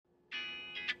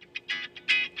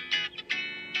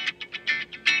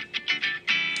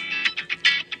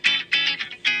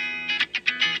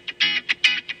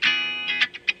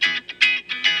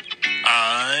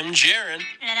I'm Jaron.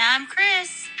 And I'm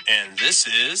Chris. And this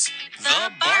is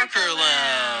The Barker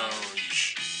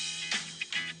Lounge.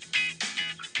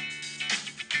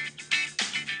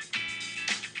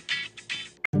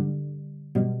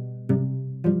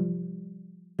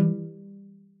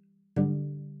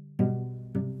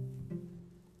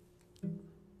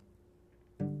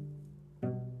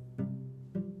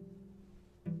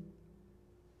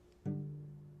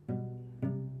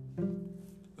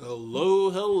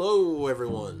 Hello,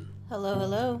 everyone.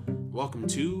 Hello. Welcome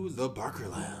to The Barker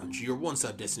Lounge, your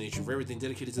one-stop destination for everything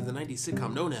dedicated to the 90s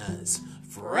sitcom known as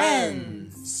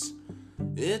Friends.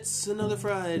 It's another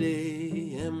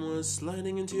Friday, and we're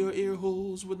sliding into your ear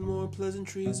holes with more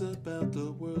pleasantries about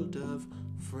the world of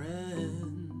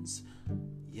Friends.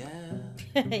 Yeah.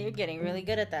 You're getting really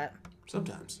good at that.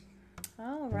 Sometimes.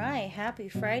 All right. Happy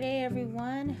Friday,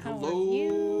 everyone. How Hello, are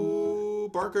you?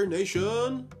 Barker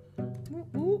Nation.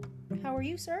 How are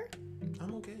you, sir?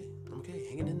 I'm okay.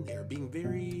 Hanging in there, being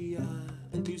very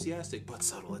enthusiastic but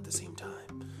subtle at the same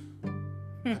time.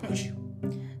 How about you?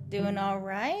 Doing all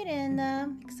right,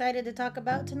 and excited to talk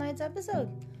about tonight's episode.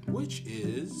 Which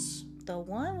is The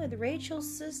one with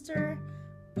Rachel's sister,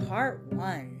 part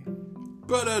 1.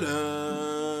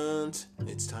 Ba-da-dun!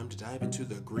 It's time to dive into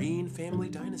the Green family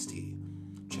dynasty.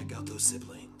 Check out those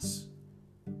siblings.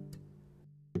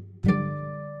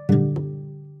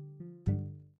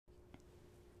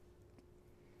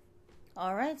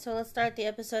 All right, so let's start the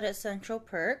episode at Central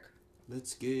Perk.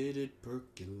 Let's get it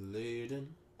percolating.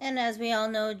 And as we all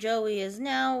know, Joey is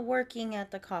now working at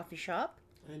the coffee shop.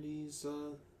 And he's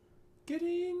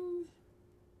getting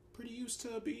pretty used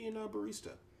to being a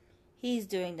barista. He's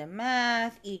doing the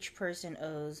math. Each person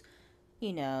owes,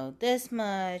 this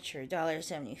much, or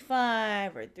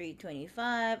 $1.75, or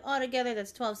 $3.25. Altogether,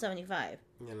 that's $12.75.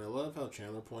 And I love how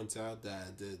Chandler points out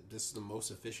that this is the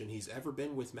most efficient he's ever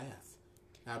been with math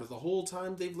out of the whole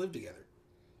time they've lived together.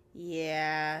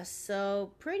 Yeah,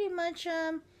 so pretty much,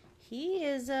 he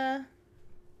is,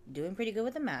 doing pretty good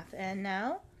with the math. And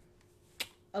now,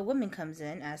 a woman comes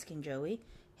in asking Joey,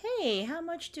 "Hey, how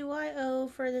much do I owe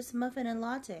for this muffin and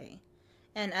latte?"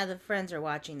 And other friends are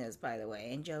watching this, by the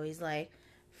way. And Joey's like,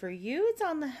 "For you, it's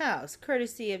on the house,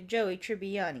 courtesy of Joey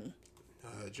Tribbiani."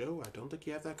 Joe, I don't think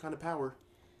you have that kind of power.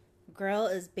 Girl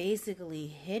is basically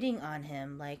hitting on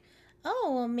him, like,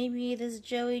 "Oh, well, maybe this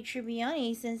Joey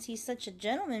Tribbiani, since he's such a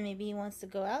gentleman, maybe he wants to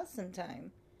go out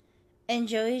sometime." And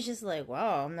Joey's just like,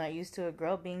 "Wow, I'm not used to a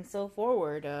girl being so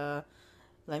forward.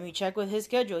 Let me check with his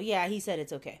schedule." Yeah, he said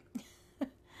it's okay.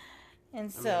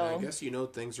 And so... I guess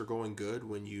things are going good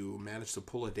when you manage to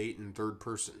pull a date in third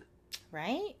person.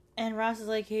 Right? And Ross is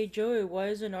like, "Hey, Joey, why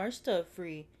isn't our stuff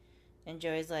free?" And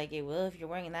Joey's like, "It will if you're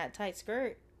wearing that tight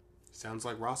skirt." Sounds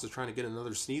like Ross is trying to get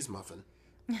another sneeze muffin.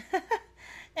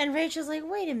 And Rachel's like,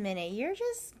 "Wait a minute, you're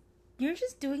just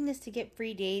doing this to get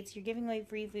free dates. You're giving away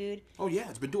free food." Oh yeah,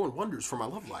 it's been doing wonders for my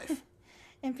love life.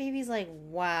 And Phoebe's like,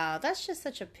 "Wow, that's just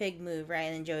such a pig move," right?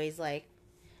 And then Joey's like,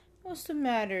 "What's the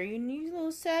matter? You a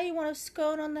little sad? You want a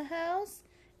scone on the house?"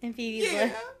 And Phoebe's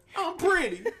like, I'm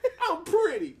pretty.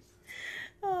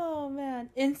 "Oh man,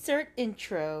 insert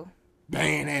intro."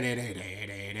 Bet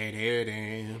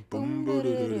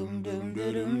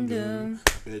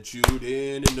you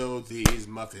didn't know these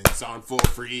muffins aren't for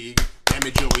free. Damn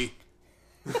it, Joey.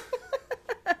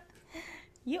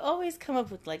 You always come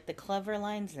up with the clever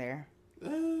lines there.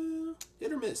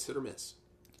 Hit or miss.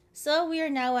 So we are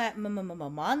now at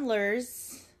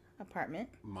Mondler's apartment.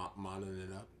 Monning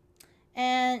it up.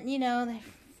 And, the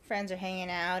friends are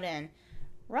hanging out, and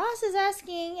Ross is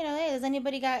asking, "Hey, has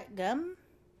anybody got gum?"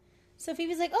 So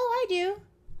Phoebe's like, "Oh, I do.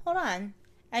 Hold on."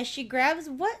 As she grabs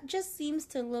what just seems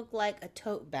to look like a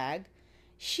tote bag,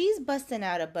 she's busting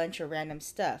out a bunch of random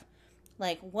stuff.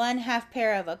 Like 1/2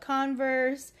 pair of a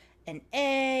Converse, an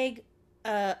egg,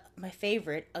 my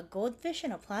favorite, a goldfish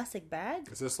in a plastic bag.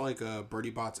 Is this like Birdie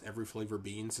Bot's every flavor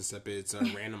beans, except it's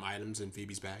random items in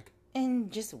Phoebe's bag?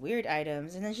 And just weird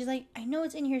items. And then she's like, "I know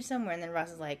it's in here somewhere." And then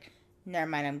Ross is like, "Never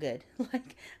mind, I'm good."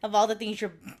 Of all the things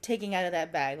you're taking out of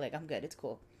that bag, I'm good, it's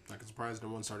cool. I'm surprised no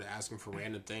one started asking for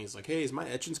random things. Like, "Hey, is my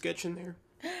etch and sketch in there?"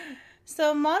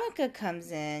 So Monica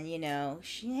comes in,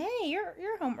 "Hey,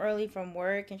 you're home early from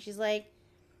work." And she's like,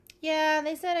 "Yeah,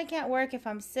 they said I can't work if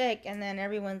I'm sick." And then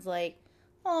everyone's like,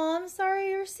 "Oh, I'm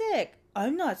sorry you're sick."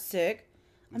 "I'm not sick.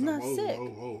 I'm not sick."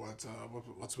 Whoa,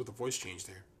 what's with the voice change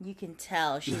there? You can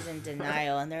tell she's in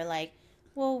denial. And they're like,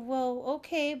 well,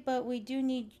 okay, but we do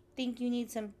think you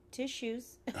need some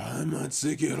tissues. "I'm not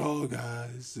sick at all,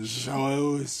 guys. This is how I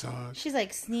always talk." She's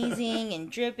sneezing and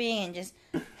dripping and just,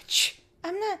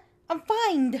 I'm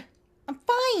fine.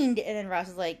 And then Ross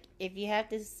is like, "If you have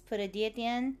to put a D at the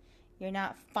end, You're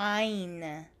not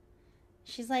fine.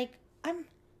 She's like, I'm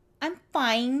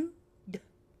fine.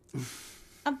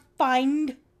 I'm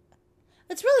fine.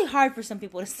 It's really hard for some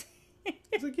people to say.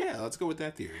 It's like, yeah, let's go with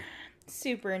that theory.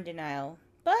 Super in denial.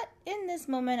 But in this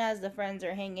moment, as the friends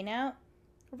are hanging out,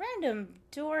 a random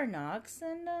door knocks,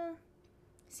 and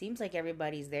seems like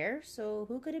everybody's there, so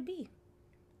who could it be?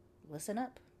 Listen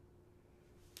up.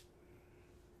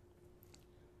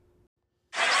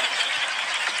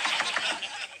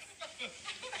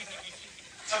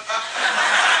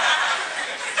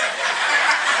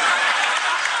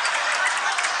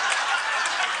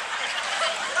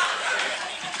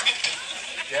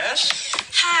 Yes?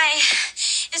 Hi.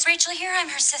 Is Rachel here? I'm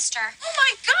her sister. Oh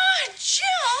my God, Jill!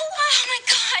 Oh my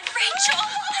God, Rachel!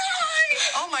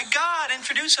 Hi! Oh my God,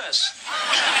 introduce us.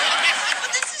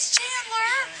 Well, this is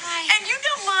Chandler. Hi. And you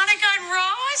know Monica and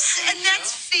Ross. And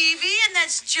that's Phoebe. And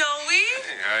that's Joey.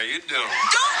 Hey, how you doing?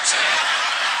 Don't!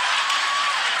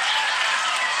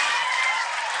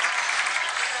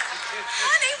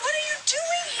 Honey, what are you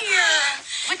doing here?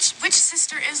 Which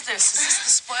sister is this? Is this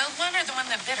the spoiled one or the one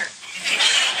that bit her?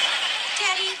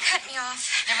 Daddy, you cut me off.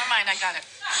 Never mind, I got it.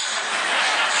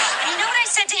 You know what I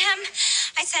said to him?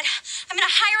 I said, I'm going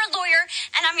to hire a lawyer,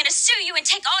 and I'm going to sue you and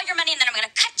take all your money, and then I'm going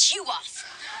to cut you off.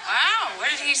 Wow,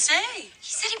 what did he say?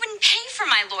 He said he wouldn't pay for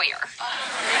my lawyer.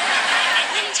 And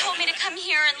then he told me to come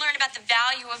here and learn about the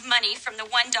value of money from the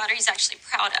one daughter he's actually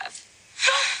proud of.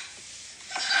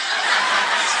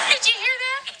 Did you hear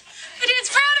that? Your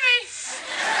dad's proud of me.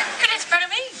 Your dad's proud of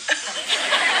me.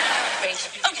 Wait.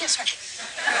 Oh, yeah, sorry.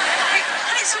 Wait,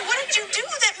 honey, so what did you do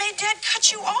that made Dad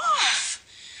cut you off?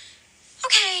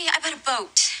 Okay, I bought a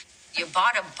boat. You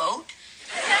bought a boat?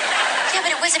 Yeah,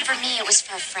 but it wasn't for me. It was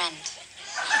for a friend.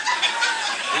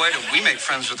 Boy, did we make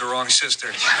friends with the wrong sister.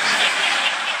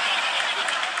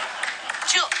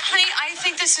 Jill, honey, I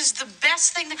think this is the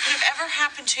best thing that could have ever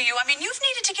happened to you. I mean, you've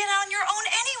needed to get out on your own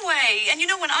anyway. And you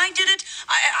know, when I did it,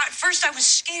 at first I was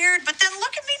scared, but then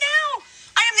look at me now.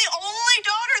 I am the only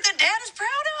daughter that Dad is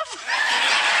proud of.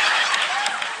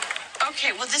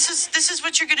 Okay, well, this is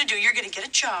what you're going to do. You're going to get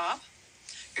a job.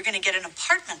 You're going to get an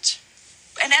apartment.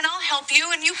 And then I'll help you,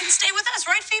 and you can stay with us,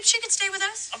 right, Phoebe? She can stay with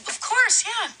us? Of course,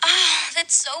 yeah. Oh,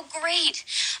 that's so great.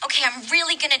 Okay, I'm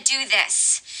really going to do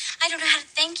this. I don't know how to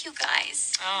thank you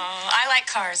guys. Oh, I like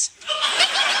cars.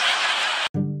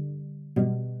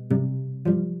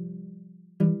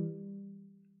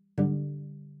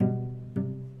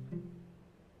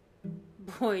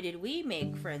 Boy, did we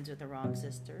make friends with the wrong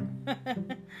sister.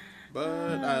 But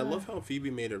I love how Phoebe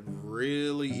made it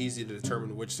really easy to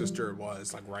determine which sister it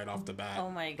was, like right off the bat. Oh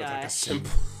my With like a gosh.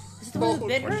 simple. Is it the one who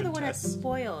bit her or question the one that's test.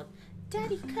 spoiled?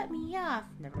 Daddy cut me off.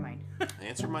 Never mind.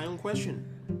 Answer my own question.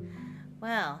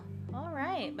 Well,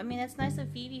 alright. I mean, that's nice of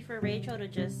Phoebe for Rachel to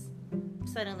just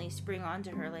suddenly spring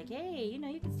onto her like, hey, you know,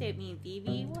 you can stay with me and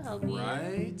Phoebe. We'll help you.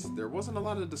 Right? There wasn't a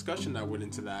lot of discussion that went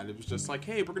into that. It was just like,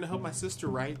 hey, we're going to help my sister,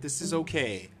 right? This is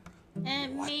okay.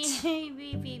 And What?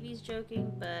 maybe Phoebe's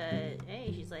joking, but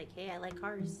hey, she's like, hey, I like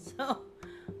cars. So,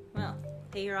 well,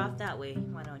 pay her off that way.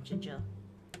 Why don't you, Jill?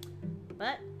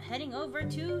 But heading over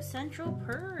to Central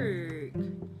Perk.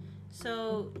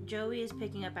 So Joey is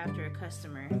picking up after a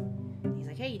customer. He's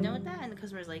like, hey, you done with that? And the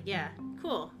customer's like, yeah,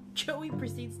 cool. Joey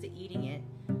proceeds to eating it.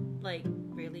 Like,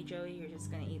 really, Joey? You're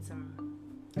just gonna eat some?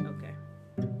 Okay.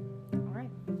 Alright.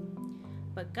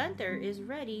 But Gunther is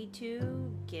ready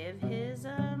to give his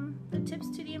the tips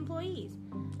to the employees.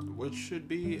 Which should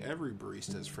be every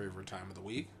barista's favorite time of the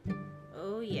week.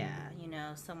 Oh yeah, you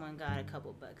know, someone got a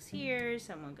couple bucks here,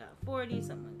 someone got 40,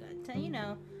 someone got 10, you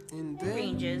know. And It then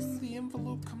ranges. the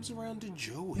envelope comes around to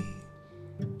Joey.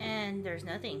 And there's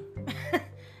nothing.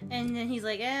 And then he's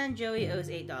like, and Joey owes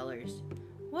 $8.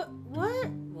 What?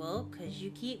 Well, because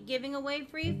you keep giving away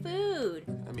free food.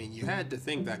 I mean, you had to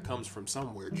think that comes from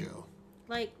somewhere, Joe.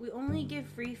 Like, we only give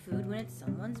free food when it's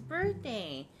someone's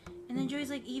birthday. And then Joey's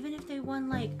like, even if they won,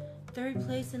 like, third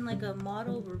place in, like, a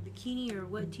model or bikini or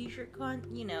what t-shirt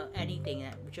you know, anything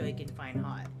that Joey can find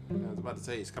hot. I was about to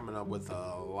say, he's coming up with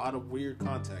a lot of weird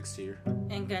context here.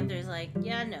 And Gunther's like,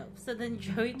 yeah, no. So then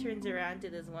Joey turns around to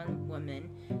this one woman,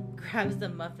 grabs the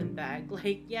muffin bag,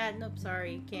 like, yeah, nope,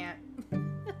 sorry, can't.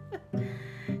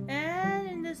 And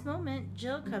in this moment,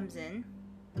 Jill comes in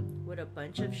with a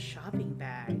bunch of shopping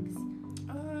bags.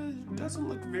 Doesn't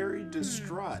look very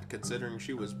distraught, considering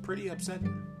she was pretty upset.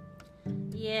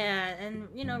 Yeah, and,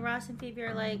 you know, Ross and Phoebe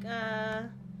are like,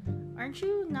 aren't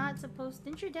you not supposed...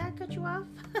 Didn't your dad cut you off?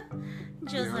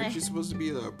 Jill's Aren't like... you supposed to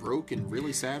be broke and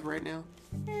really sad right now?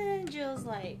 And Jill's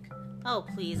like, oh,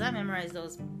 please, I memorized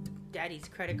those daddy's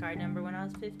credit card number when I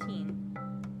was 15.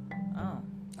 Oh,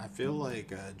 I feel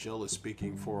like Jill is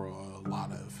speaking for a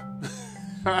lot of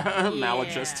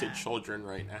maladjusted children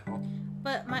right now.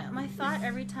 But my thought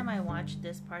every time I watch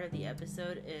this part of the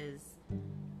episode is,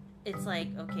 it's like,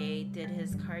 okay, did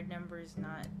his card numbers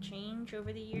not change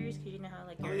over the years? Because you know how,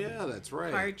 like, your that's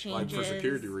right. card changes. Like, for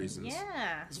security reasons.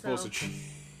 Yeah. It's supposed to change.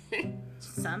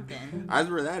 Something.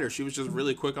 Either that or she was just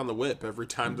really quick on the whip every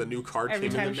time the new card came in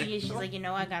the mail. Every time she's like,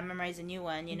 I gotta memorize a new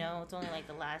one, it's only like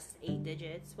the last 8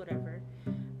 digits, whatever.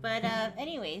 But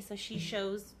anyway, so she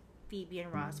shows Phoebe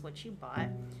and Ross what she bought.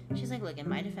 She's like, look, in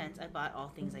my defense, I bought all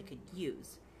things I could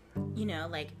use.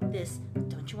 Like this,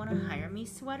 don't you want to hire me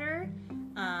sweater?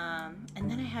 And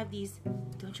then I have these,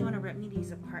 don't you want to rent me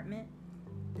these apartment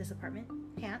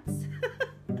pants?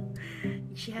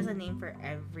 She has a name for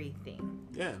everything.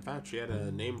 Yeah, in fact, she had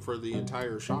a name for the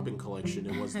entire shopping collection.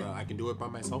 It was the I Can Do It By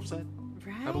Myself set,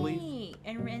 right. I believe.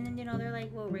 And then, they're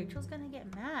like, well, Rachel's gonna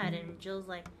get mad. And Jill's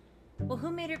like, well,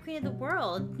 who made her queen of the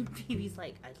world? And Phoebe's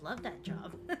like, I'd love that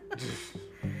job.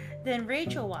 Then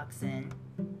Rachel walks in.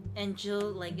 And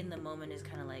Jill, like, in the moment is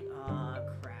kind of like, oh,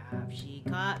 crap, she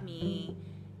got me.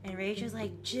 And Rachel's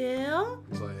like, Jill?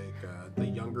 It's like the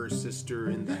younger sister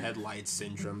in the headlights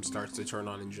syndrome starts to turn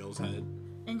on in Jill's head.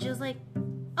 And Jill's like,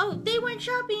 oh, they went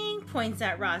shopping. Points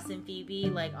at Ross and Phoebe,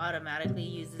 like, automatically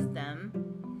uses them.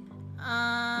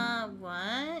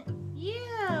 What?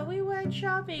 Yeah, we went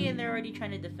shopping. And they're already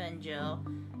trying to defend Jill.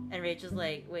 And Rachel's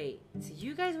like, wait, so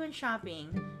you guys went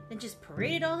shopping and just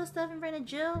paraded all the stuff in front of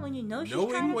Jill when you know she's trying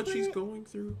to knowing what put she's it? Going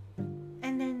through?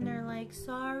 And then they're like,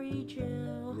 sorry,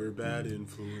 Jill. We're bad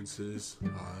influences.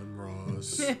 I'm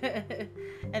Ross.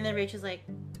 And then Rachel's like,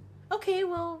 okay,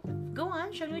 well, go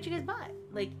on, show me what you guys bought.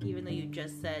 Like, even though you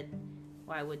just said,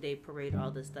 why would they parade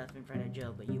all this stuff in front of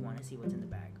Jill, but you want to see what's in the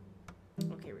bag?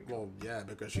 Okay, Rachel. Well, yeah,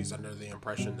 because she's under the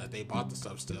impression that they bought the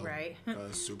stuff still. Right.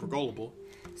 Super gullible.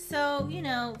 So,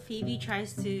 Phoebe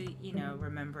tries to,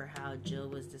 remember how Jill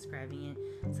was describing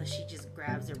it. So she just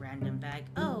grabs a random bag.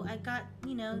 Oh, I got,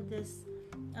 this,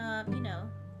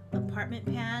 apartment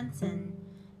pants and,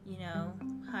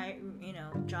 high,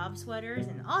 job sweaters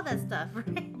and all that stuff,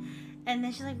 right? And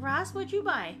then she's like, Ross, what'd you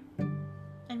buy?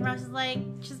 And Ross is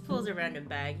like, just pulls a random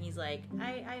bag. He's like,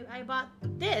 I bought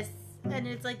this. And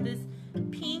it's like this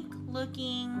pink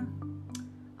looking,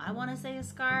 I want to say a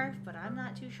scarf, but I'm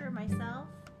not too sure myself.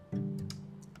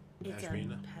 It's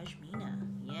Pashmina. A pashmina.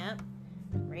 Yep.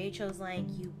 Rachel's like,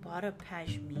 you bought a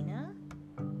pashmina?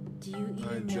 Do you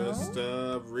even know? I just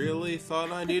really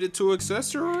thought I needed to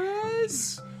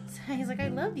accessorize. So he's like, I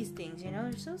love these things,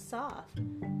 they're so soft.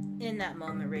 In that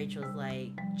moment, Rachel's like,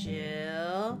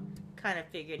 Jill kind of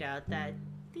figured out that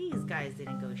these guys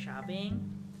didn't go shopping.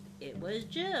 It was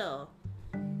Jill.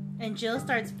 And Jill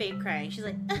starts fake crying. She's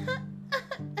like,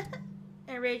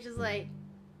 and Rachel's like,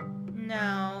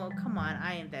 no, come on,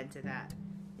 I invented that.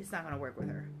 It's not going to work with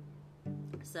her.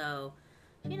 So,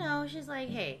 she's like,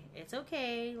 hey, it's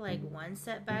okay. Like, one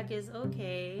setback is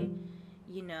okay.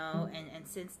 And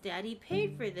since Daddy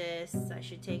paid for this, I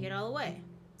should take it all away.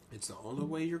 It's the only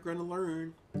way you're going to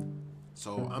learn.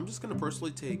 So I'm just going to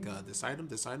personally take this item,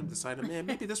 and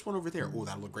maybe this one over there. Oh,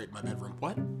 that'll look great in my bedroom.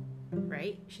 What?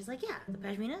 Right? She's like, yeah, the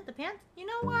pashmina, the pants. You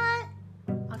know what?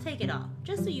 I'll take it all.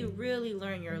 Just so you really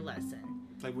learn your lesson.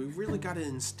 Like, we really got to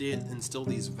instill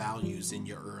these values in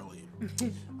you early.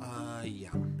 Yeah.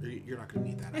 You're not going to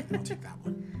need that. I'll take that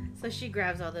one. So she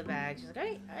grabs all the bags. She's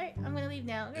like, all right, I'm going to leave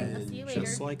now. Okay, I'll see you later.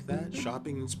 Just like that,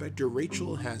 shopping inspector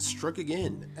Rachel has struck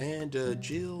again, and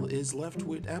Jill is left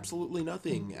with absolutely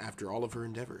nothing after all of her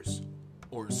endeavors.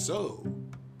 Or so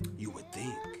you would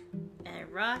think.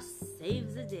 And Ross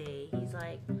saves the day. He's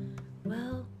like,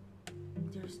 well,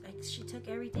 she took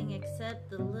everything except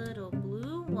the little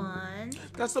blue one.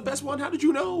 That's the best one. How did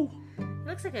you know? It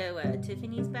looks like a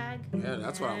Tiffany's bag. Yeah,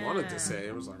 that's what I wanted to say.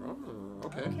 I was like, oh,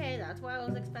 okay. Okay, that's why it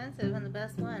was expensive and the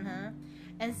best one, huh?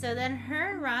 And so then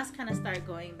her and Ross kind of start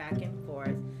going back and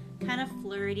forth, kind of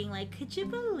flirting, like, could you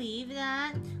believe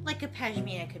that? Like a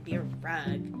pashmina could be a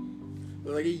rug.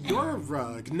 Like, you're a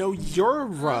rug. No, you're a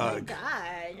rug. Oh my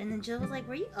god. And then Jill was like,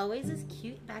 were you always this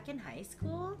cute back in high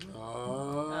school?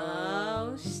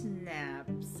 Oh, snap.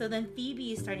 So then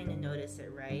Phoebe is starting to notice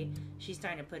it, right? She's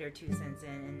starting to put her 2 cents in,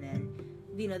 and then,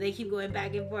 they keep going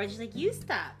back and forth. She's like, you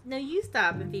stop. No, you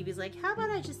stop. And Phoebe's like, how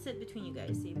about I just sit between you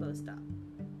guys so you both stop?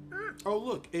 Oh,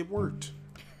 look, it worked.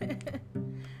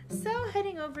 So,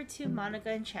 heading over to Monica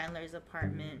and Chandler's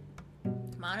apartment.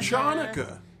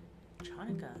 Jonica.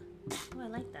 Oh, I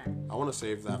like that. I want to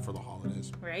save that for the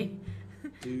holidays. Right?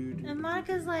 Dude. And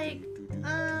Monica's like,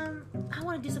 I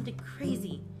want to do something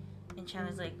crazy. And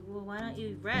Chandler's like, well, why don't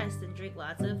you rest and drink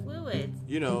lots of fluids?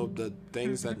 You know, the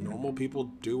things that normal people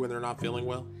do when they're not feeling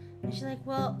well. And she's like,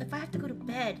 well, if I have to go to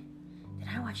bed, then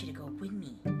I want you to go with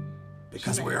me.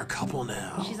 Because She's we're like- a couple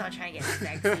now. She's all trying to get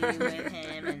sexy with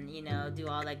him and, you know, do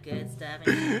all that good stuff.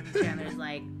 And Chandler's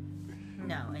like,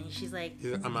 no. And she's like,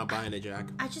 I'm not buying it, Jack.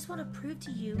 I just want to prove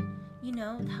to you, you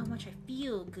know, how much I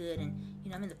feel good. And, you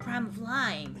know, I'm in the prime of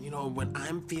life. You know, when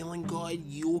I'm feeling good,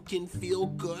 you can feel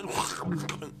good.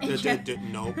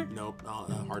 Nope,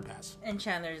 hard pass. And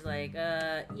Chandler's like,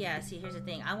 yeah, see, here's the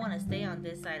thing. I want to stay on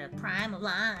this side of prime of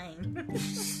line.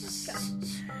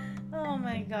 Oh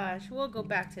my gosh. We'll go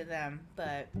back to them.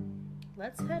 But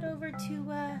let's head over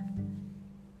to,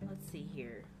 let's see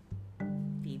here.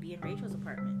 Phoebe and Rachel's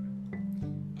apartment.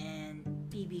 And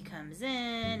Phoebe comes in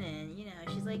and, you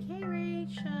know, she's like, hey,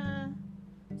 Rach,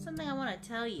 something I want to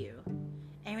tell you.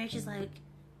 And Rachel's like,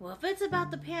 well, if it's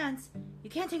about the pants, you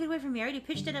can't take it away from me. I already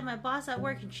pitched it at my boss at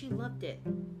work and she loved it.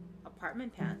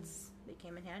 Apartment pants. They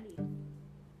came in handy.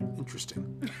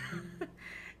 Interesting.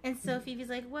 And so Phoebe's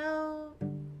like, well,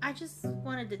 I just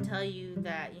wanted to tell you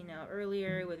that, you know,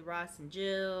 earlier with Ross and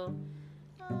Jill,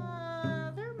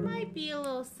 there might be a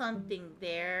little something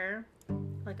there,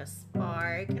 like a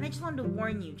spark. And I just wanted to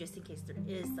warn you just in case there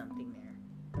is something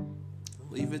there.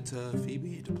 Leave it to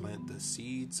Phoebe to plant the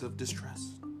seeds of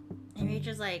distress. And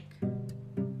Rachel's like,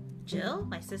 Jill,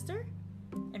 my sister?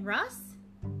 And Ross?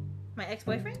 My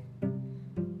ex-boyfriend?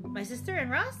 My sister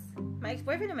and Ross? My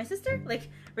ex-boyfriend and my sister? Like,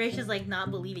 Rachel's like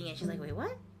not believing it. She's like, wait,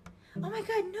 what? Oh my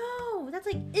god, no! That's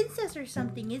like incest or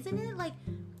something, isn't it? Like,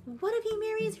 what if he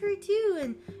marries her too?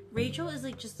 And Rachel is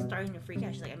like just starting to freak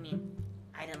out. She's like, I mean,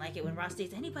 I didn't like it when Ross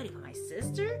dates anybody but my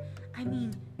sister. I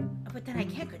mean, but then I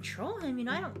can't control him. You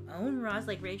know, I don't own Ross.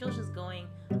 Like, Rachel's just going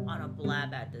on a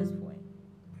blab at this point.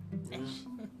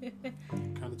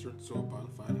 Kind of turns into a bona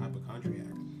fide hypochondriac.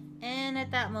 And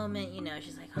at that moment, you know,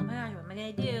 she's like, oh my gosh, what am I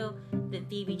gonna do? Then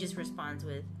Phoebe just responds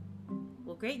with,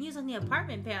 well, great news on the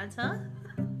apartment pants, huh?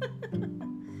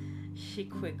 She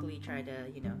quickly tried to,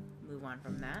 you know, move on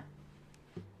from that.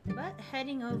 But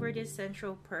heading over to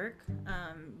Central Perk,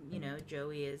 you know,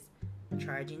 Joey is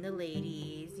charging the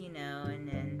ladies, you know, and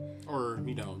then... Or,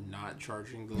 you know, not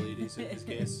charging the ladies in his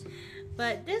case.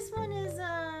 But this one is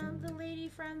the lady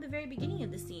from the very beginning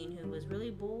of the scene who was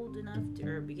really bold enough to,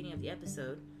 or beginning of the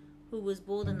episode, who was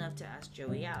bold enough to ask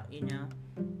Joey out, you know.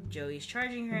 Joey's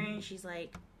charging her and she's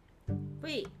like,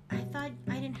 wait, I thought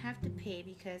I didn't have to pay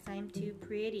because I'm too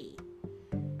pretty.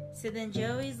 So then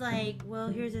Joey's like, well,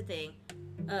 here's the thing.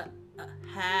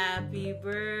 Happy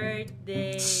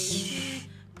birthday.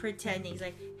 Pretending. He's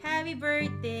like, happy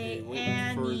birthday,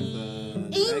 Annie.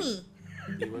 Amy!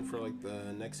 He went for, like,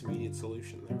 the next immediate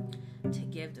solution there. To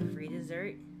give the free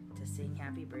dessert, to sing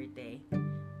happy birthday.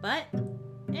 But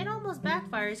it almost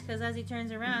backfires because as he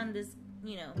turns around, this,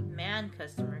 you know, man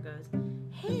customer goes,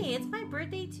 hey, it's my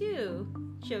birthday too.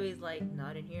 Joey's like,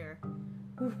 not in here.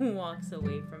 Walks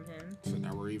away from him. So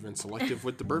now we're even selective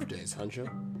with the birthdays, huh, Joe?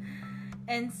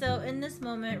 And so in this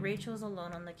moment, Rachel's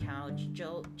alone on the couch.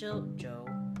 Jill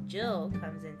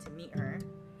comes in to meet her.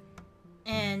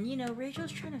 And, you know,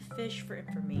 Rachel's trying to fish for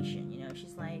information. You know,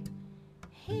 she's like,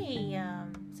 hey,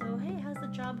 how's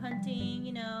the job hunting?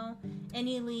 You know,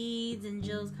 any leads? And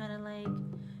Jill's kind of like,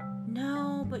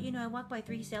 no, but, you know, I walked by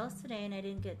 3 sales today and I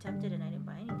didn't get tempted and I didn't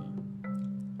buy anything.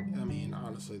 I mean,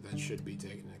 honestly, that should be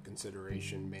taken into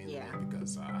consideration mainly Yeah.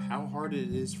 because how hard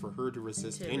it is for her to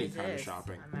resist any kind of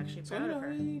shopping. I'm actually So, proud you of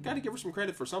her. you gotta give her some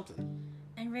credit for something.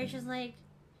 And Rachel's like,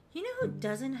 you know who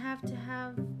doesn't have to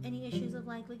have any issues of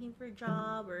like looking for a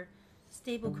job or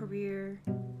stable career?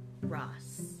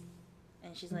 Ross.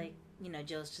 And she's like, you know,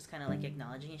 Jill's just kind of like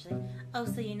acknowledging it. She's like, oh,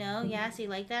 so you know, yeah, so you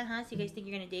like that, huh? So you guys think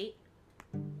you're gonna date?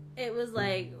 It was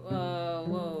like,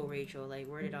 whoa, Rachel, like,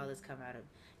 where did all this come out of?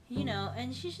 You know,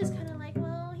 and she's just kind of like,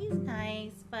 well, he's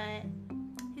nice, but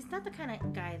he's not the kind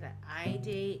of guy that I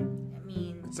date. I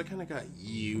mean... It's the kind of guy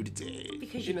you'd date.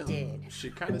 Because you did. She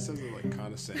kind of says it like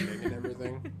condescending and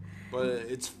everything. But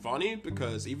it's funny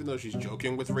because even though she's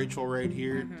joking with Rachel right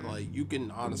here, like, you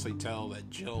can honestly tell that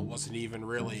Jill wasn't even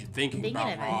really thinking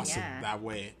about Ross that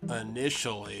way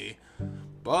initially.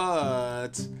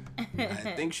 But I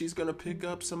think she's going to pick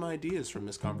up some ideas from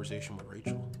this conversation with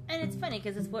Rachel. And it's funny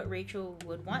because it's what Rachel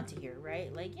would want to hear,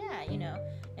 right? Like, yeah, you know.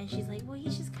 And she's like, well,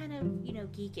 he's just kind of, you know,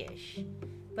 geekish.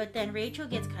 But then Rachel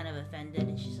gets kind of offended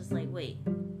and she's just like, wait,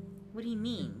 what do you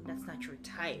mean? That's not your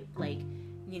type. Like,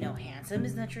 you know, handsome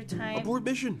is not your type. Abort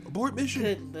mission.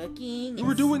 Good looking. You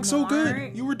were doing so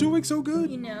good. You were doing so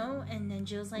good. You know, and then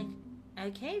Jill's like,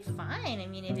 okay, fine. I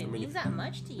mean, if it means that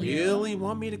much to you. Really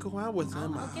want me to go out with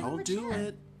him? I'll I'll do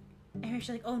it. And she's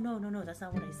like, oh, no, that's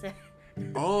not what I said.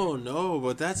 Oh, no,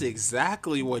 but that's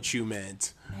exactly what you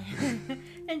meant.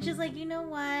 And she's like, you know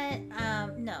what?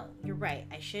 No, you're right.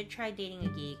 I should try dating a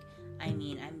geek. I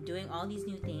mean, I'm doing all these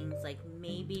new things. Like,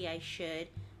 maybe I should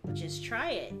just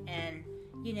try it. And,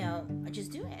 you know,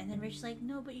 just do it. And then Rachel's like,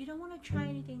 no, but you don't want to try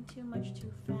anything too much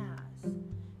too fast.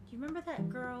 Do you remember that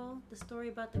girl, the story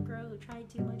about the girl who tried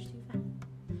too much too fast?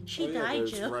 She died,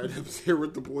 Jill. Right up there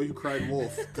with the boy who cried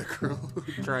wolf. The girl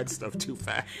who tried stuff too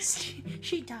fast.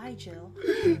 She died, Jill.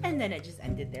 And then it just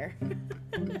ended there.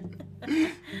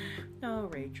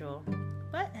 Oh, Rachel.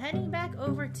 But heading back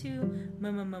over to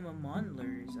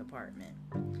Mondler's apartment.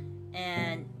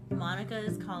 And Monica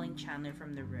is calling Chandler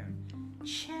from the room.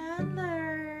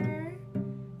 Chandler!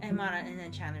 And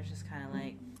then Chandler's just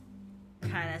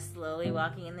kind of slowly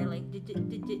walking in there like, did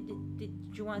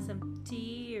you want some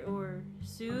tea or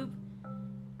soup?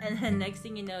 And then next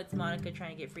thing you know, it's Monica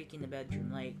trying to get freaky in the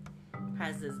bedroom. Like,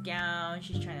 has this gown,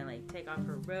 she's trying to like take off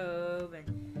her robe,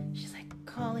 and she's like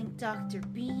calling Dr.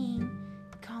 Bean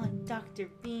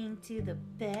to the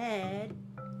bed.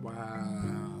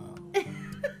 Wow.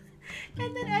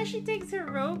 And then as she takes her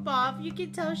robe off, you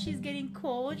can tell she's getting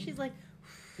cold. She's like,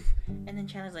 and then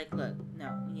Chandler's like, look,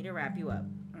 no, we need to wrap you up,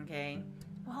 okay?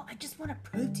 Well, I just want to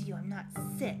prove to you I'm not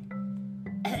sick.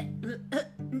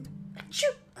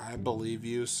 I believe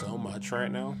you so much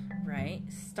right now. Right?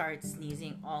 Starts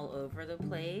sneezing all over the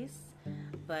place.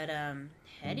 But,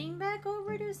 heading back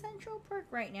over to Central Park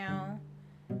right now.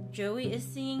 Joey is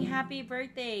singing happy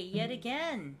birthday yet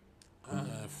again.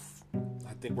 I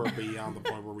think we're beyond the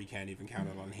point where we can't even count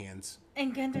it on hands.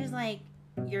 And Gunther's like,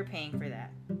 you're paying for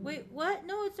that. Wait, what?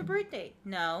 No, it's a birthday.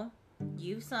 No,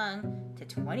 you've sung to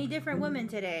 20 different women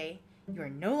today. You are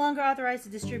no longer authorized to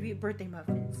distribute birthday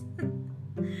muffins.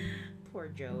 Poor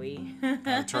Joey.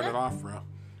 Turn it off, bro.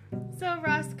 So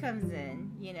Ross comes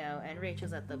in, you know, and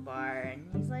Rachel's at the bar, and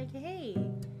he's like, hey,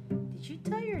 did you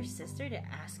tell your sister to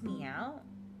ask me out?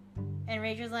 And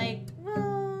Rachel's like,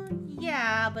 well,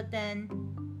 yeah, but then...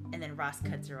 And then Ross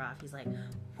cuts her off. He's like,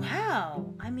 wow,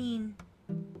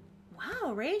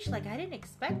 Rach, like, I didn't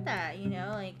expect that, you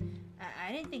know, like,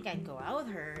 I didn't think I'd go out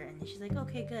with her. And she's like,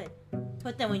 okay, good.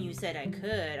 But then when you said I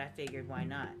could, I figured, why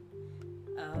not?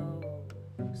 Oh,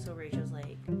 so Rachel's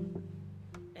like,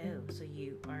 oh, so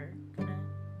you are gonna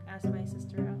ask my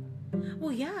sister out?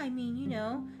 Well, yeah, I mean, you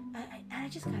know, I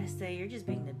just gotta say, you're just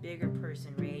being the bigger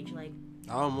person, Rach, like...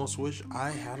 I almost wish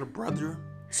I had a brother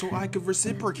so I could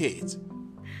reciprocate.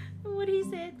 What did he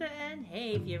say at the end?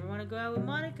 Hey, if you ever want to go out with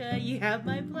Monica, you have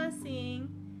my blessing.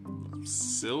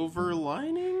 Silver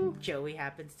lining? Joey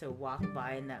happens to walk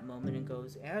by in that moment and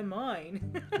goes, and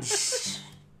mine.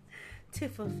 To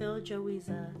fulfill Joey's,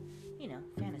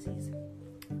 fantasies.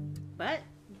 But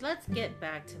let's get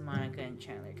back to Monica and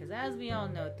Chandler, because as we all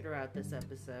know throughout this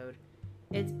episode,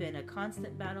 it's been a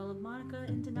constant battle of Monica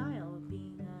in denial of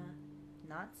being,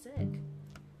 not sick.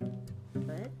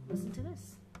 But listen to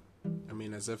this. I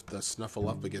mean, as if the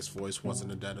Snuffleupagus voice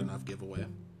wasn't a dead enough giveaway.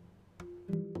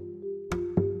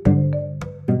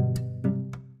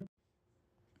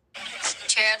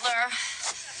 Chandler,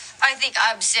 I think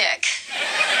I'm sick.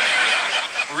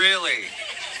 Really?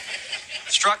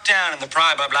 Struck down in the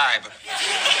prime of life.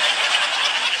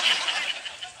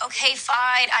 Okay,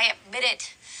 fine, I admit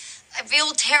it. I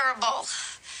feel terrible.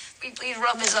 Will you please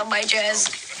rub this on my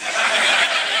chest?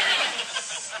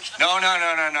 No.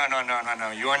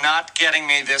 You are not getting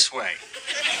me this way.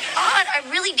 God, I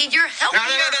really need your help No.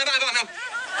 here.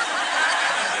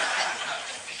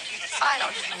 Fine,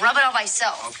 I'll just rub it on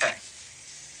myself. Okay.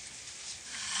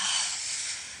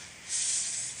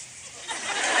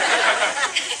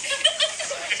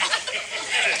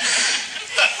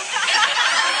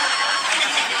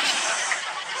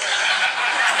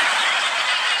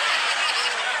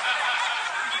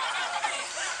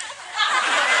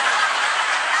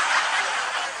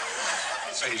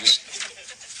 So you just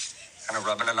kind of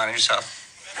rubbing it on yourself.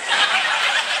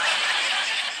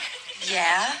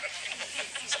 Yeah?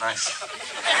 It's nice.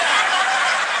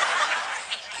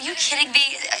 Are you kidding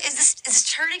me? Is this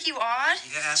turning you on?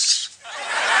 Yes. I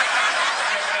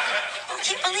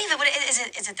can't believe it. What, is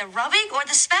it the rubbing or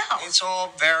the smell? It's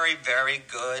all very, very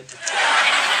good.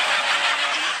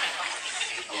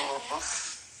 Oh.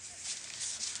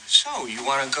 So, you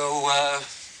want to go,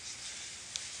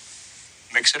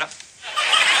 mix it up?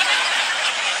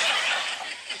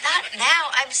 Not now.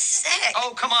 I'm sick.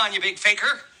 Oh, come on, you big faker.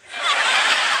 What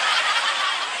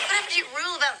happened to your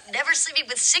rule about never sleeping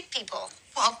with sick people?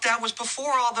 Well, that was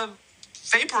before all the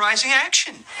vaporizing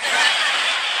action.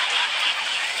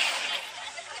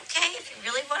 Okay, if you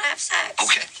really want to have sex.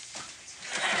 Okay.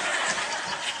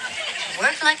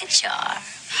 Work like a charm.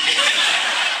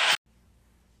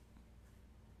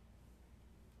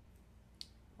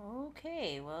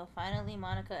 Okay, well, finally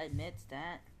Monica admits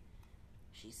that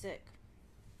she's sick.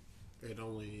 It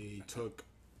only took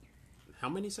how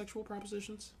many sexual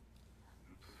propositions?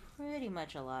 Pretty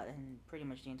much a lot in pretty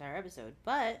much the entire episode.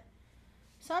 But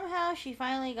somehow she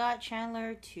finally got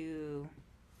Chandler to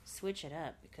switch it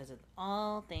up because of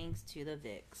all thanks to the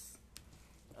Vicks.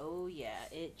 Oh yeah,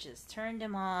 it just turned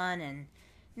him on, and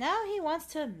now he wants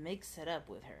to mix it up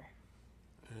with her.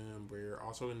 And we're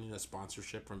also going to need a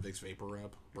sponsorship from Vicks Vapor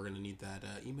Rub. We're going to need that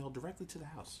emailed directly to the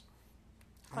house.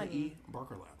 Funny. I.e.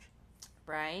 Barker Lounge.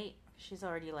 Right? She's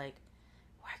already like,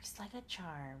 works like a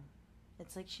charm.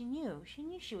 It's like she knew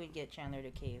she would get Chandler to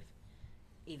cave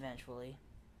eventually.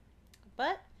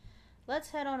 But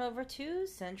let's head on over to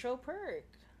Central Perk,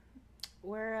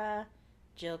 where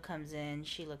Jill comes in.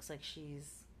 She looks like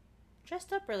she's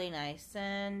dressed up really nice,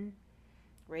 and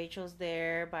Rachel's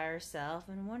there by herself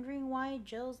and wondering why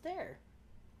Jill's there.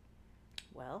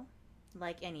 Well,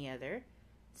 like any other,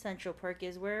 Central Perk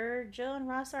is where Jill and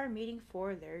Ross are meeting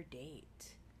for their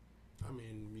date. I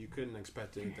mean, you couldn't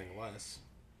expect anything less.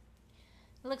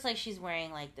 It looks like she's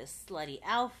wearing like this slutty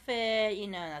outfit,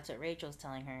 and that's what Rachel's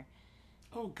telling her.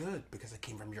 Oh, good, because it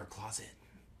came from your closet.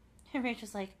 And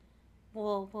Rachel's like,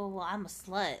 well, I'm a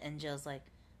slut. And Jill's like,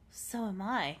 so am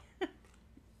I.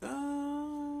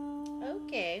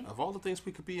 Okay. Of all the things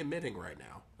we could be admitting right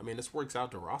now, I mean, this works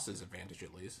out to Ross's advantage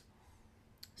at least.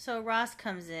 So Ross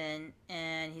comes in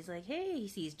and he's like, hey, he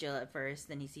sees Jill at first,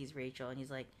 then he sees Rachel and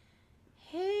he's like,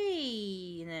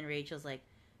 hey. And then Rachel's like,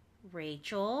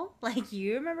 Rachel? Like,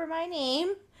 you remember my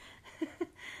name?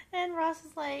 And Ross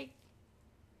is like,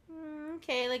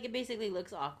 okay. Like, it basically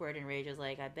looks awkward, and Rachel's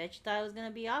like, I bet you thought it was going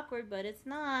to be awkward, but it's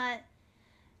not.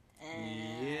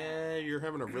 Yeah, you're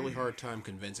having a really hard time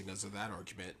convincing us of that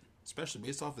argument, especially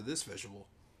based off of this visual.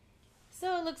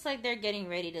 So it looks like they're getting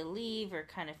ready to leave or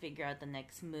kind of figure out the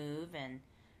next move, and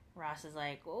Ross is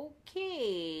like,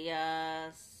 okay,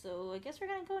 so I guess we're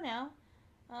going to go now.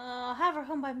 I'll have her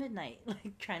home by midnight.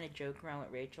 Like, trying to joke around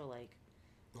with Rachel, like,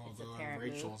 although in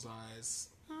Rachel's eyes,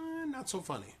 not so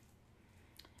funny.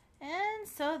 And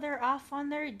so they're off on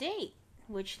their date,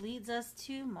 which leads us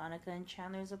to Monica and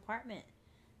Chandler's apartment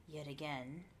yet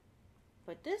again.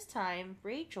 But this time,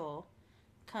 Rachel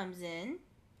comes in.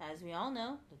 As we all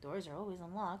know, the doors are always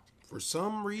unlocked. For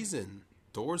some reason,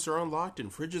 doors are unlocked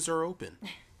and fridges are open.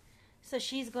 So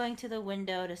she's going to the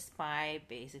window to spy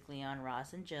basically on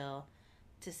Ross and Jill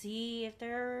to see if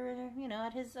they're,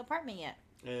 at his apartment yet.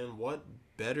 And what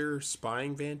better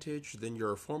spying vantage than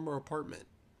your former apartment?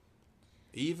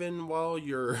 Even while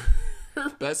your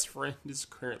best friend is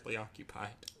currently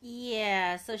occupied.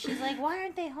 Yeah, so she's like, why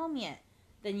aren't they home yet?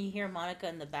 Then you hear Monica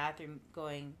in the bathroom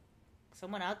going,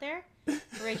 someone out there?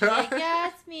 Rachel's like, yeah,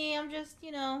 it's me. I'm just,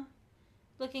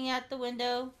 looking at the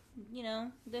window,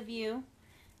 the view.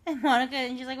 And Monica,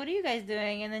 and she's like, what are you guys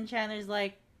doing? And then Chandler's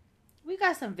like, we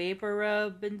got some vapor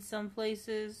rub in some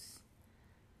places.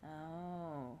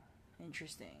 Oh,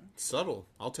 interesting. Subtle.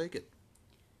 I'll take it.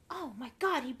 Oh my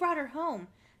God, he brought her home.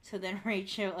 So then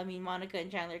Monica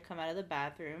and Chandler come out of the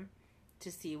bathroom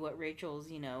to see what Rachel's,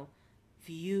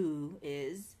 view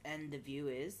is. And the view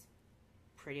is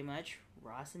pretty much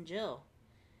Ross and Jill.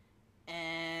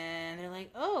 And they're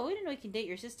like, oh, we didn't know we can date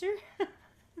your sister.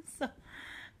 So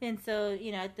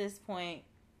at this point,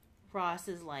 Ross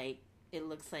is like, it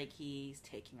looks like he's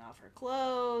taking off her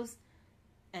clothes.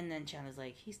 And then Chandler's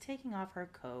like, he's taking off her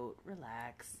coat.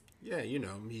 Relax. Yeah,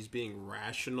 he's being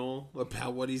rational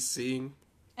about what he's seeing.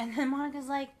 And then Monica's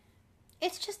like,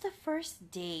 it's just the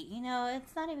first date.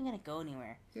 It's not even going to go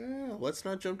anywhere. Yeah, let's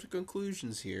not jump to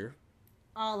conclusions here.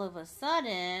 All of a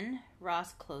sudden,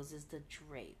 Ross closes the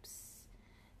drapes.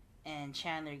 And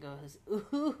Chandler goes,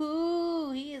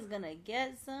 ooh, he is going to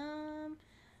get some.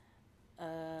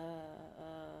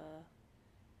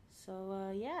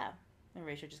 Yeah. And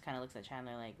Rachel just kind of looks at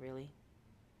Chandler like, really?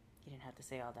 You didn't have to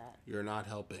say all that. You're not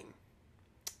helping.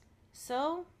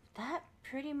 So, that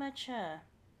pretty much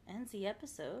ends the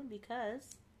episode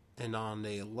because... And on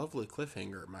a lovely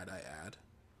cliffhanger, might I add.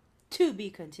 To be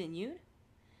continued.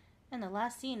 And the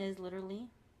last scene is literally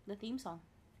the theme song.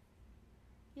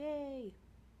 Yay!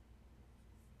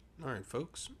 Alright,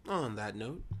 folks. On that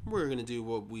note, we're going to do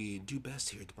what we do best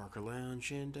here at the Barker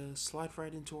Lounge and slide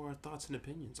right into our thoughts and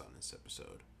opinions on this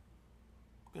episode.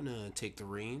 I'm going to take the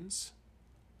reins.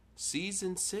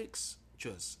 Season 6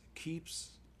 just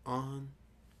keeps on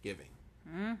giving.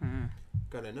 Mm-hmm.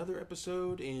 Got another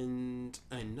episode and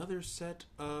another set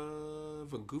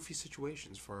of goofy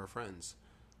situations for our friends.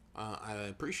 I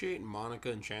appreciate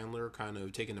Monica and Chandler kind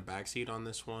of taking a backseat on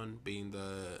this one, being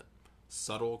the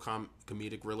subtle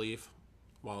comedic relief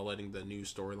while letting the new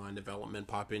storyline development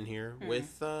pop in here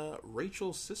with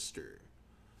Rachel's sister.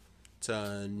 It's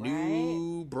a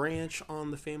new branch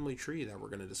on the family tree that we're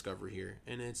going to discover here.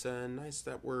 And it's nice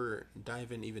that we're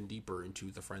diving even deeper into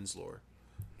the Friends lore.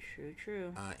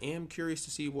 True. I am curious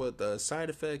to see what the side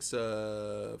effects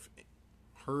of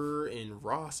her and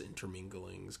Ross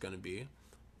intermingling is going to be.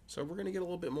 So we're going to get a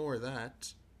little bit more of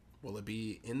that. Will it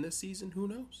be in this season? Who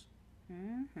knows?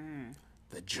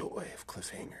 The joy of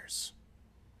cliffhangers.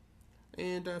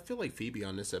 And I feel like Phoebe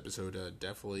on this episode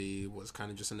definitely was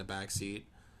kind of just in the backseat.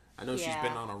 I know she's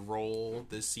been on a roll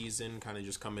this season, kind of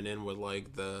just coming in with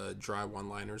like the dry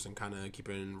one-liners and kind of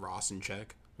keeping Ross in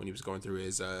check when he was going through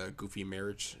his goofy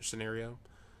marriage scenario.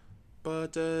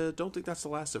 But don't think that's the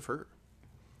last of her.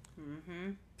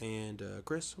 And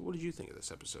Chris, what did you think of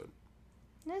this episode?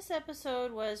 This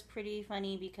episode was pretty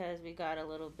funny because we got a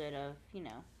little bit of,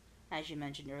 as you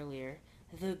mentioned earlier,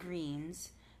 the Greens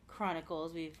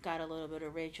Chronicles. We've got a little bit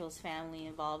of Rachel's family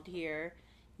involved here.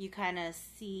 You kind of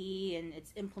see, and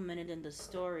it's implemented in the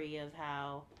story of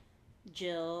how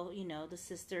Jill, the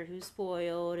sister who's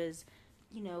spoiled, is,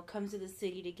 comes to the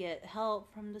city to get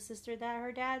help from the sister that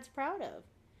her dad's proud of.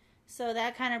 So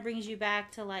that kind of brings you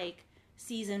back to, like,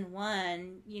 season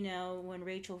 1, when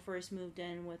Rachel first moved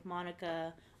in with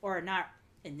Monica, or not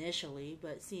initially,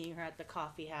 but seeing her at the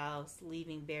coffee house,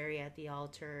 leaving Barry at the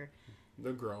altar.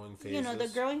 The growing phase.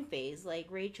 The growing phase. Like,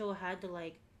 Rachel had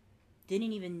to,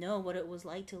 didn't even know what it was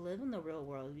like to live in the real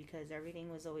world because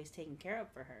everything was always taken care of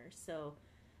for her. So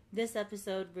this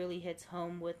episode really hits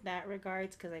home with that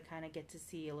regards because I kind of get to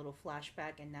see a little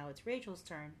flashback, and now it's Rachel's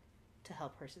turn to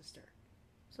help her sister.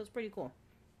 So it's pretty cool.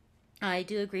 I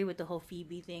do agree with the whole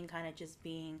Phoebe thing kind of just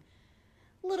being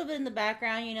a little bit in the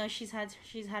background. She's had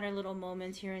her little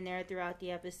moments here and there throughout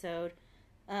the episode.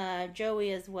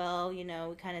 Joey as well, we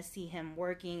kind of see him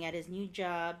working at his new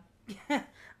job.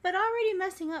 But already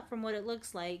messing up from what it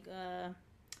looks like,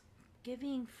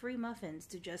 giving free muffins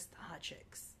to just hot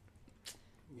chicks.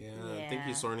 Yeah, I think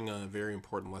he's learning a very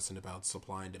important lesson about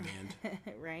supply and demand.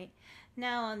 Right.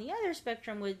 Now, on the other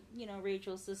spectrum with,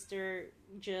 Rachel's sister,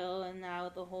 Jill, and now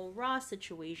the whole Ross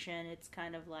situation, it's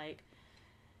kind of like,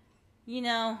 you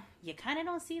kind of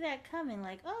don't see that coming.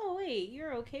 Like, oh, wait,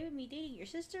 you're okay with me dating your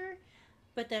sister?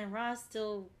 But then Ross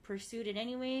still pursued it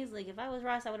anyways. Like, if I was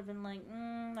Ross, I would have been like,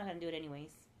 I'm not going to do it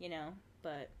anyways,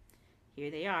 But here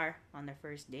they are on their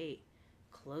first date,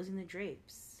 closing the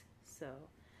drapes. So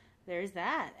there's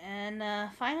that. And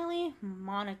finally,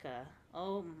 Monica.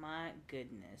 Oh, my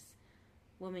goodness.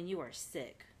 Woman, you are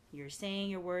sick. You're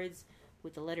saying your words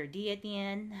with the letter D at the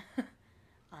end.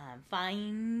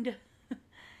 Find.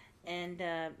 And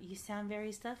you sound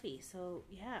very stuffy. So,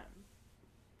 yeah,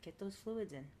 get those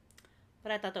fluids in.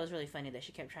 But I thought that was really funny that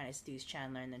she kept trying to seduce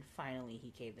Chandler, and then finally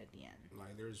he caved at the end.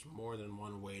 Like, there's more than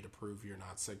one way to prove you're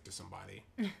not sick to somebody.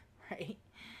 Right.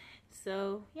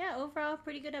 So, yeah, overall,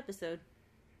 pretty good episode.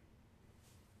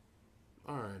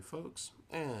 Alright, folks.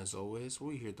 As always,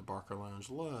 we here at the Barker Lounge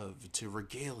love to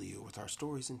regale you with our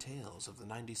stories and tales of the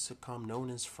 90s sitcom known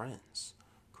as Friends.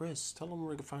 Chris, tell them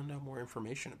where you can find out more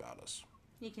information about us.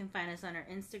 You can find us on our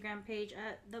Instagram page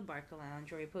at the Barker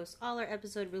Lounge, where we post all our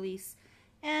episode release.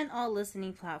 And all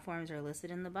listening platforms are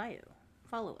listed in the bio.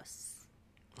 Follow us.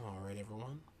 Alright,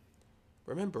 everyone.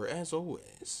 Remember, as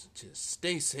always, to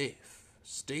stay safe,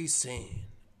 stay sane,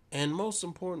 and most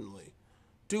importantly,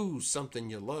 do something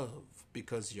you love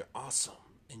because you're awesome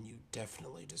and you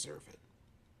definitely deserve it.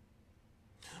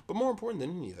 But more important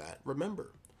than any of that,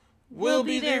 remember, we'll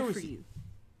be there for you.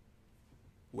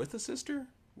 With a sister?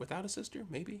 Without a sister?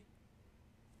 Maybe?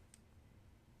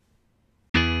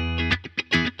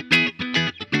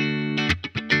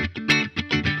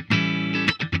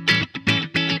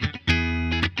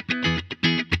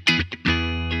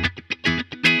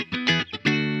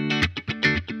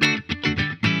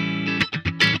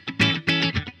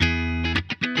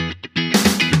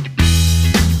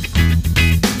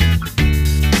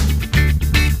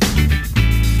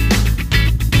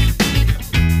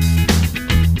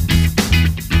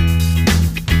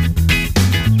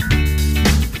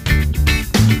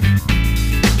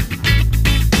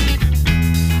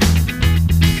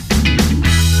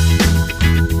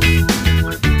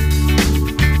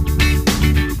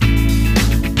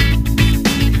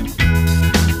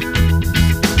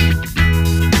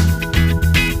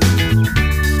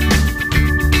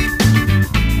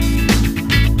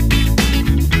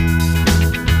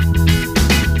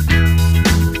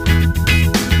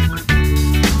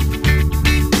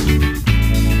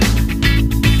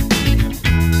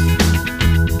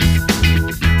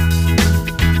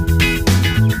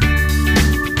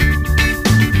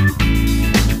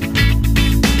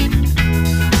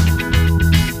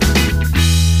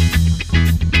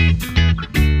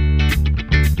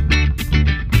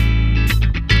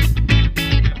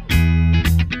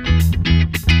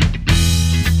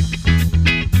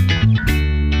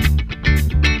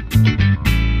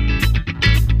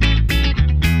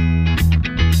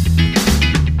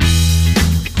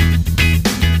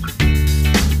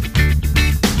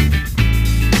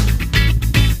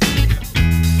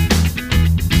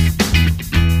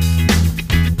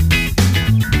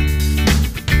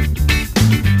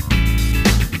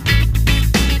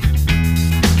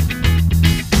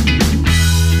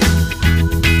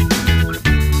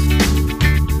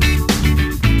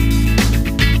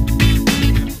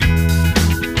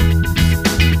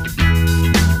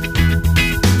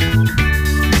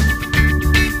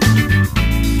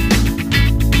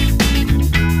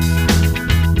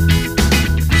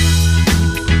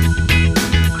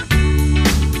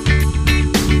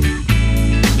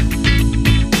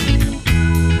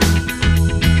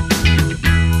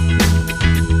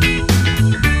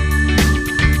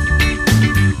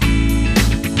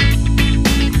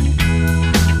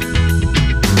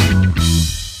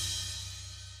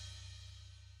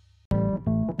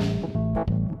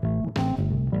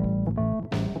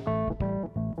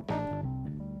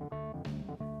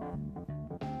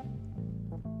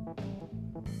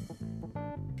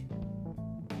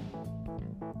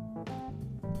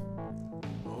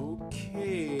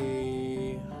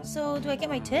 So do I get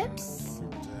my tips?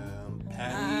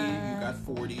 Patty, you got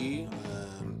 40.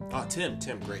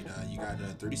 Tim, great. You got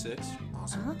 36.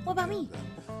 Awesome. What about me?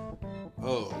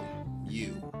 Oh,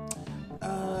 you.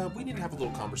 We need to have a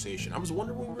little conversation. I was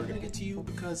wondering when we were going to get to you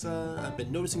because I've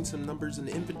been noticing some numbers in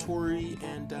the inventory,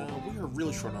 and we are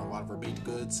really short on a lot of our baked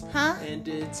goods. Huh? And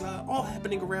it's all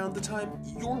happening around the time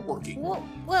you're working.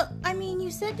 Well, I mean,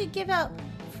 you said to give out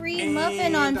free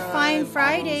muffin on Fine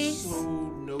Fridays. I've also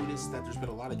noticed that there's been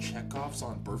a lot of checkoffs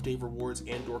on birthday rewards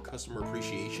and/or customer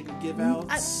appreciation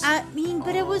give-outs. I mean,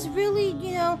 but it was really,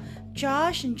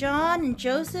 Josh and John and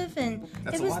Joseph, and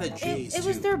That's it a was lot of J's, it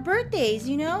was too. their birthdays,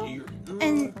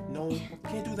 And no,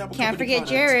 can't do that with can't company forget product.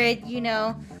 Jared.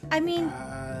 I mean,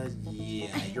 Yeah,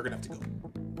 you're gonna have to go.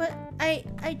 but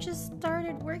I just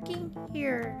started working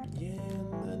here. Yeah,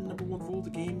 and the number one rule of the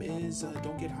game is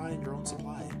don't get high on your own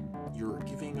supply. You're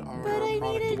giving our But I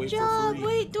product need away a job. for free.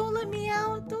 Wait, don't let me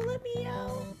out. Don't let me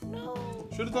out. No.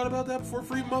 Should have thought about that before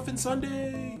Free Muffin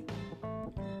Sunday.